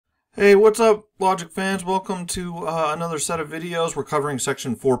Hey, what's up, Logic fans? Welcome to another set of videos. We're covering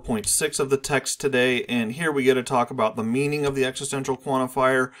section 4.6 of the text today, and here we get to talk about the meaning of the existential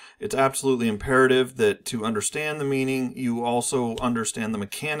quantifier. It's absolutely imperative that to understand the meaning, you also understand the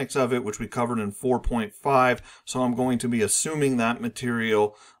mechanics of it, which we covered in 4.5, so I'm going to be assuming that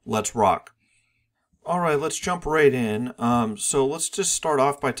material. Let's rock. Alright, let's jump right in. So let's just start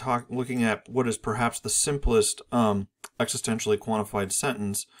off by looking at what is perhaps the simplest existentially quantified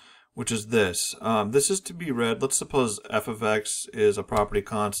sentence, which is this. This is to be read, let's suppose f of x is a property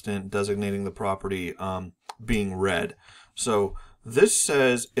constant designating the property being read. So this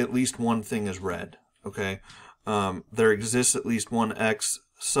says at least one thing is read, okay? There exists at least one x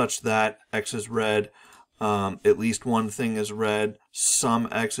such that x is read, at least one thing is read, some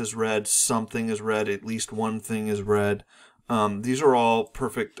x is read, something is read, at least one thing is read. These are all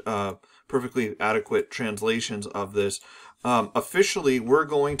perfectly adequate translations of this. Officially, we're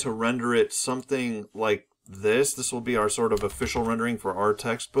going to render it something like this. This will be our sort of official rendering for our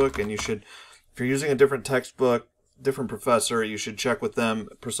textbook, and you should, if you're using a different textbook, different professor, you should check with them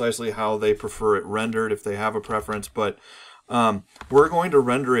precisely how they prefer it rendered if they have a preference, but we're going to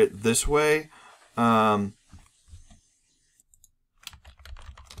render it this way.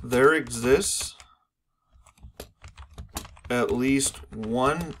 There exists at least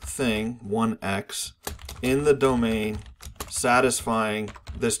one thing, one x, in the domain satisfying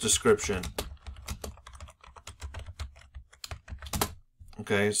this description.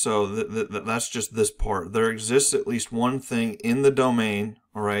 Okay, so that's just this part. There exists at least one thing in the domain,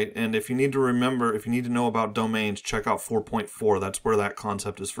 all right? And if you need to remember, if you need to know about domains, check out 4.4. That's where that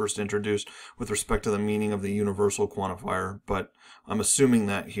concept is first introduced with respect to the meaning of the universal quantifier, but I'm assuming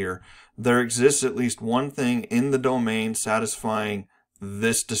that here. There exists at least one thing in the domain satisfying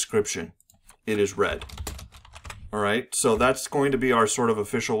this description. It is read. All right, so that's going to be our sort of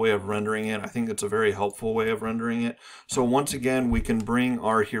official way of rendering it. I think it's a very helpful way of rendering it. So once again, we can bring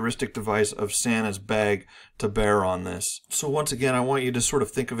our heuristic device of Santa's bag to bear on this. So once again, I want you to sort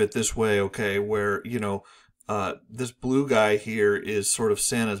of think of it this way, okay, where, you know, this blue guy here is sort of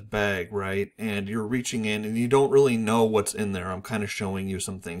Santa's bag, right? And you're reaching in and you don't really know what's in there. I'm kind of showing you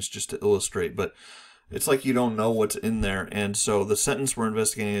some things just to illustrate, but it's like you don't know what's in there. And so the sentence we're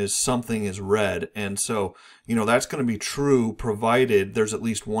investigating is something is read. And so, you know, that's going to be true provided there's at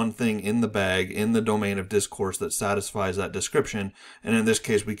least one thing in the bag in the domain of discourse that satisfies that description. And in this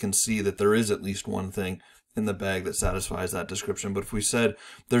case, we can see that there is at least one thing in the bag that satisfies that description. But if we said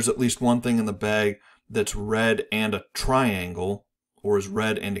there's at least one thing in the bag that's red and a triangle, or is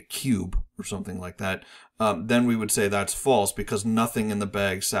red and a cube, or something like that, then we would say that's false because nothing in the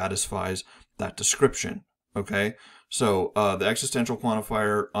bag satisfies that description. Okay, so the existential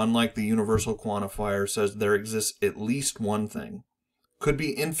quantifier, unlike the universal quantifier, says there exists at least one thing. Could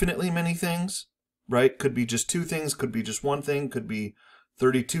be infinitely many things, right? Could be just two things, could be just one thing, could be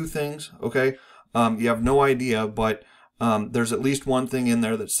 32 things, okay? You have no idea, but there's at least one thing in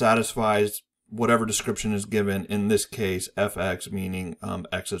there that satisfies whatever description is given, in this case fx, meaning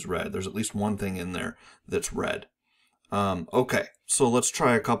x is read. There's at least one thing in there that's read. Okay, so let's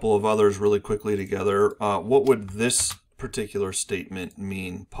try a couple of others really quickly together. What would this particular statement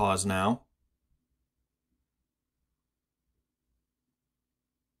mean? Pause now.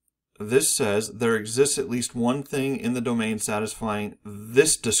 This says there exists at least one thing in the domain satisfying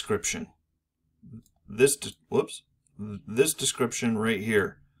this description. This description right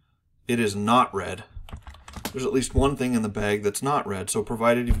here. It is not read. There's at least one thing in the bag that's not read. So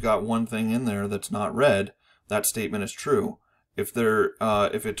provided you've got one thing in there that's not read, that statement is true. If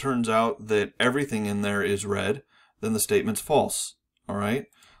it turns out that everything in there is read, then the statement's false. All right?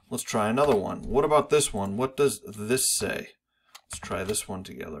 Let's try another one. What about this one? What does this say? Let's try this one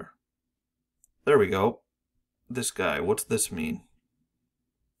together. There we go. This guy, what's this mean?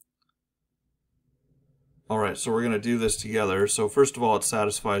 All right, so we're going to do this together. So first of all, it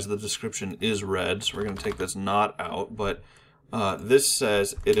satisfies the description is read. So we're going to take this not out, but this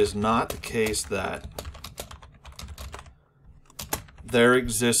says it is not the case that there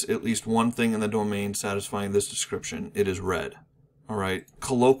exists at least one thing in the domain satisfying this description. It is read. All right,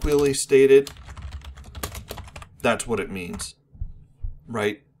 colloquially stated, that's what it means,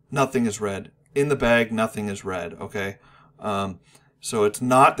 right? Nothing is read. In the bag, nothing is read, okay? So it's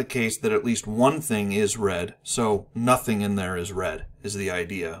not the case that at least one thing is read, so nothing in there is read, is the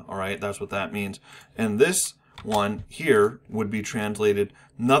idea, all right? That's what that means. And this one here would be translated,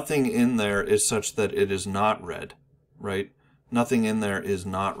 nothing in there is such that it is not read, right? Nothing in there is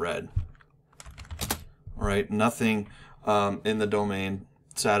not read, all right? Nothing in the domain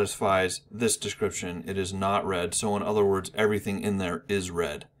satisfies this description. It is not read. So in other words, everything in there is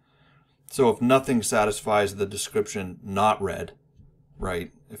read. So if nothing satisfies the description not read,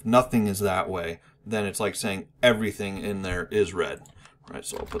 right? If nothing is that way, then it's like saying everything in there is read. Right,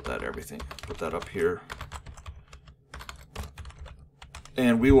 so I'll put that up here.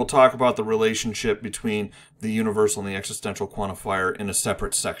 And we will talk about the relationship between the universal and the existential quantifier in a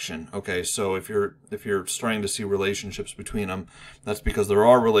separate section. Okay, so if you're starting to see relationships between them, that's because there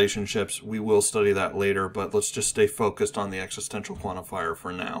are relationships. We will study that later, but let's just stay focused on the existential quantifier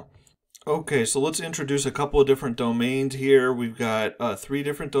for now. Okay, so let's introduce a couple of different domains here. We've got 3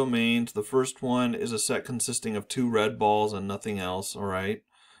 different domains. The first one is a set consisting of 2 red balls and nothing else, all right?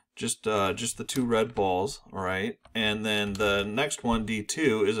 Just the 2 red balls, all right? And then the next one,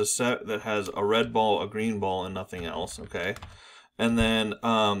 D2, is a set that has a red ball, a green ball, and nothing else, okay? And then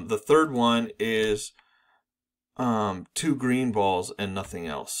the third one is 2 green balls and nothing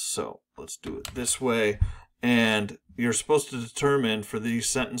else. So let's do it this way. And you're supposed to determine for these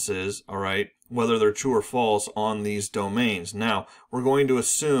sentences, all right, whether they're true or false on these domains. Now, we're going to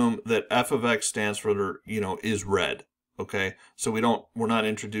assume that f of x stands for, is red, okay? So we're not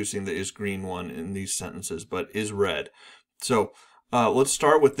introducing the is green one in these sentences, but is red. So let's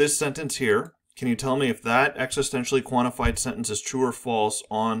start with this sentence here. Can you tell me if that existentially quantified sentence is true or false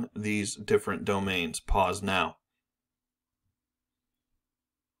on these different domains? Pause now.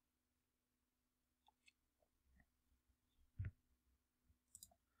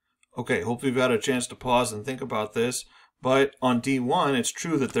 Okay, hopefully you've had a chance to pause and think about this, but on D1, it's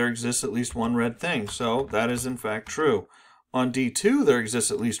true that there exists at least one red thing, so that is in fact true. On D2, there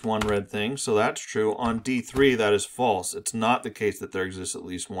exists at least one red thing, so that's true. On D3, that is false. It's not the case that there exists at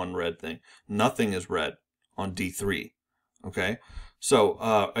least one red thing. Nothing is red on D3, okay?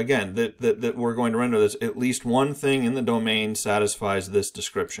 So, again, that we're going to render this, at least one thing in the domain satisfies this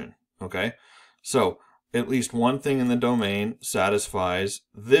description, okay? So, at least one thing in the domain satisfies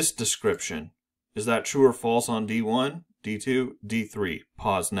this description. Is that true or false on D1, D2, D3?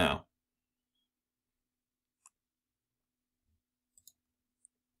 Pause now.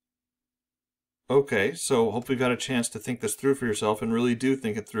 Okay, so hopefully you've got a chance to think this through for yourself and really do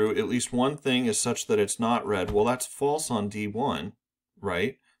think it through. At least one thing is such that it's not red. Well, that's false on D1,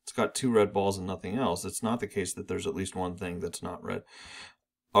 right? It's got 2 red balls and nothing else. It's not the case that there's at least one thing that's not red.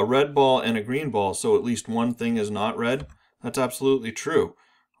 A red ball and a green ball, so at least one thing is not red? That's absolutely true.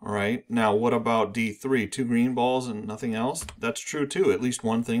 All right, now what about D3? 2 green balls and nothing else? That's true too. At least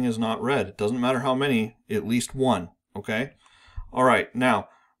one thing is not red. It doesn't matter how many, at least one, okay? All right, now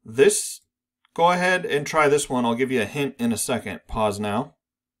this, go ahead and try this one. I'll give you a hint in a second. Pause now.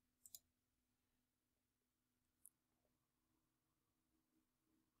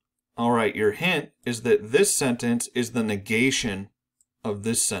 All right, your hint is that this sentence is the negation of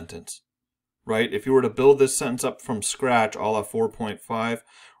this sentence, right? If you were to build this sentence up from scratch, a la 4.5,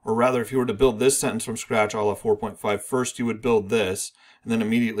 or rather if you were to build this sentence from scratch, a la 4.5, first you would build this, and then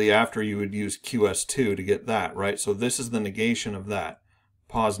immediately after you would use QS2 to get that, right? So this is the negation of that.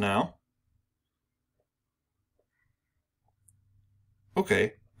 Pause now.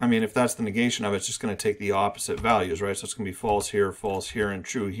 Okay, I mean, if that's the negation of it, it's just going to take the opposite values, right? So it's going to be false here, and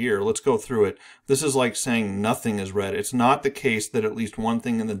true here. Let's go through it. This is like saying nothing is red. It's not the case that at least one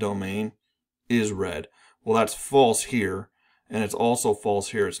thing in the domain is red. Well, that's false here, and it's also false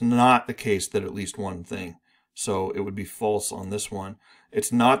here. It's not the case that at least one thing. So it would be false on this one.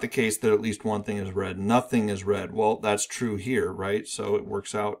 It's not the case that at least one thing is red. Nothing is red. Well, that's true here, right? So it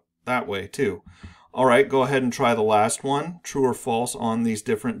works out that way too. All right, go ahead and try the last one, true or false on these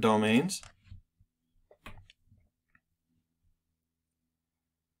different domains.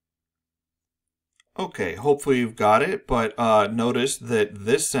 Okay, hopefully you've got it, but notice that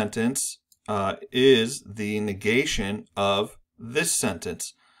this sentence is the negation of this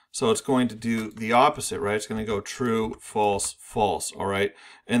sentence. So it's going to do the opposite, right? It's going to go true, false, false, all right?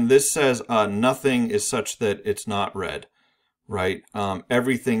 And this says nothing is such that it's not red, right?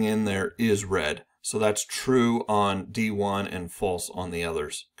 Everything in there is red. So that's true on D1 and false on the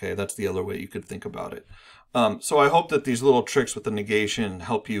others. Okay, that's the other way you could think about it. So I hope that these little tricks with the negation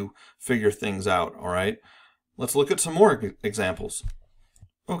help you figure things out, all right? Let's look at some more examples.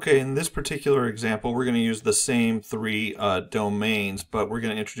 Okay, in this particular example, we're going to use the same 3 domains, but we're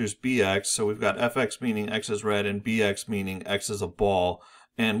going to introduce bx. So we've got fx meaning x is red and bx meaning x is a ball.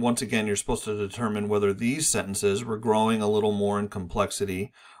 And once again, you're supposed to determine whether these sentences, we're growing a little more in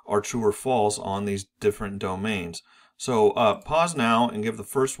complexity, are true or false on these different domains. So pause now and give the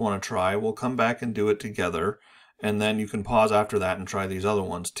first one a try. We'll come back and do it together, and then you can pause after that and try these other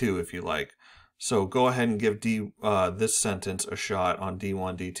ones too if you like. So go ahead and give this sentence a shot on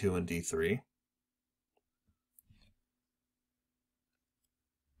D1, D2, and D3.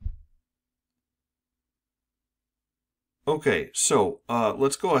 Okay, so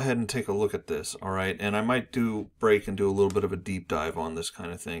let's go ahead and take a look at this, all right? And I might break and do a little bit of a deep dive on this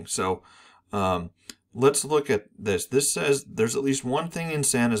kind of thing. So let's look at this. This says there's at least one thing in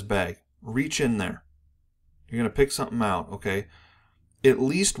Santa's bag. Reach in there. You're going to pick something out, okay? At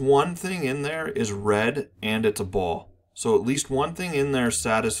least one thing in there is red and it's a ball. So at least one thing in there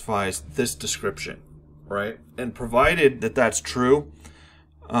satisfies this description, right? And provided that that's true,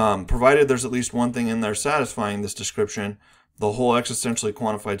 provided there's at least one thing in there satisfying this description, the whole existentially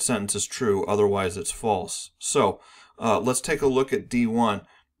quantified sentence is true, otherwise it's false. So let's take a look at D1.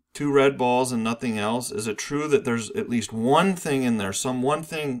 2 red balls and nothing else. Is it true that there's at least one thing in there, some one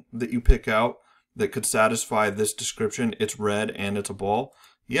thing that you pick out that could satisfy this description? It's red and it's a ball?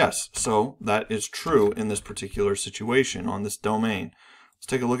 Yes, so that is true in this particular situation on this domain. Let's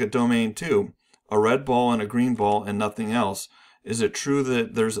take a look at domain 2. A red ball and a green ball and nothing else. Is it true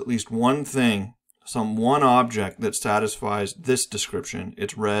that there's at least one thing, some one object that satisfies this description?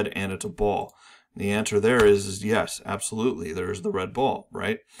 It's red and it's a ball. The answer there is yes, absolutely. There's the red ball,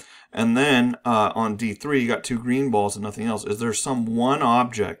 right? And then on D3, you got 2 green balls and nothing else. Is there some one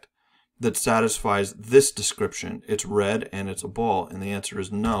object that satisfies this description? It's red and it's a ball. And the answer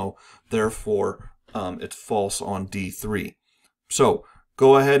is no. Therefore, it's false on D3. So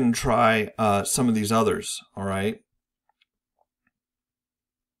go ahead and try some of these others, all right?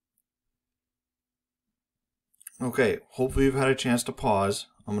 Okay, hopefully you've had a chance to pause.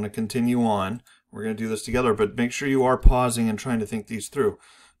 I'm going to continue on. We're going to do this together, but make sure you are pausing and trying to think these through.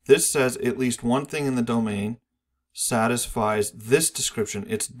 This says at least one thing in the domain satisfies this description.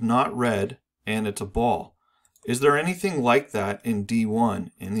 It's not red and it's a ball. Is there anything like that in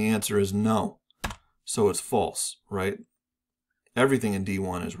D1? And the answer is no. So it's false, right? Everything in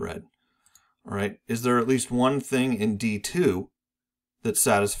D1 is red. All right. Is there at least one thing in D2 that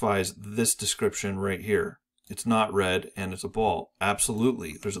satisfies this description right here? It's not red and it's a ball.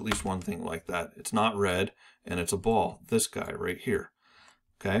 Absolutely. There's at least one thing like that. It's not red and it's a ball. This guy right here.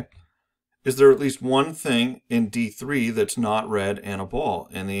 Okay. Is there at least one thing in D3 that's not red and a ball?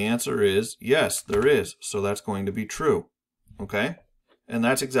 And the answer is yes, there is. So that's going to be true. Okay. And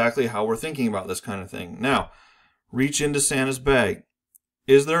that's exactly how we're thinking about this kind of thing. Now, reach into Santa's bag.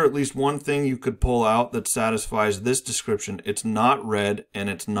 Is there at least one thing you could pull out that satisfies this description? It's not red and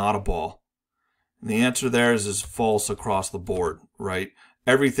it's not a ball. And the answer there is false across the board, right?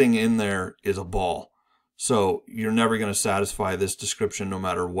 Everything in there is a ball. So you're never going to satisfy this description no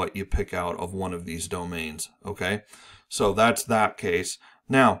matter what you pick out of one of these domains, okay? So that's that case.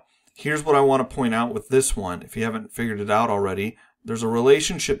 Now, here's what I want to point out with this one. If you haven't figured it out already, there's a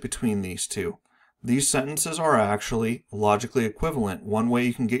relationship between these two. These sentences are actually logically equivalent. One way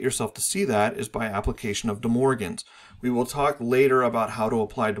you can get yourself to see that is by application of De Morgan's. We will talk later about how to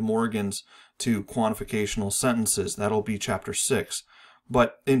apply De Morgan's to quantificational sentences. That'll be chapter 6.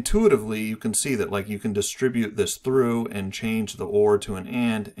 But intuitively, you can see that like you can distribute this through and change the or to an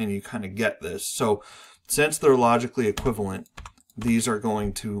and you kind of get this. So since they're logically equivalent, these are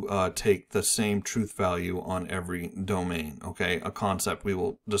going to take the same truth value on every domain, okay? A concept we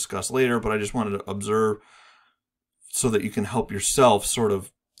will discuss later, but I just wanted to observe so that you can help yourself sort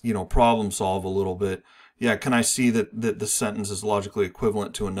of, problem solve a little bit. Yeah, can I see that the sentence is logically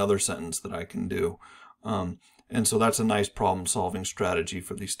equivalent to another sentence that I can do? And so that's a nice problem-solving strategy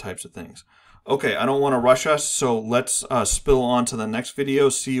for these types of things. Okay, I don't want to rush us, so let's spill on to the next video.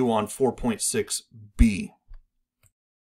 See you on 4.6b.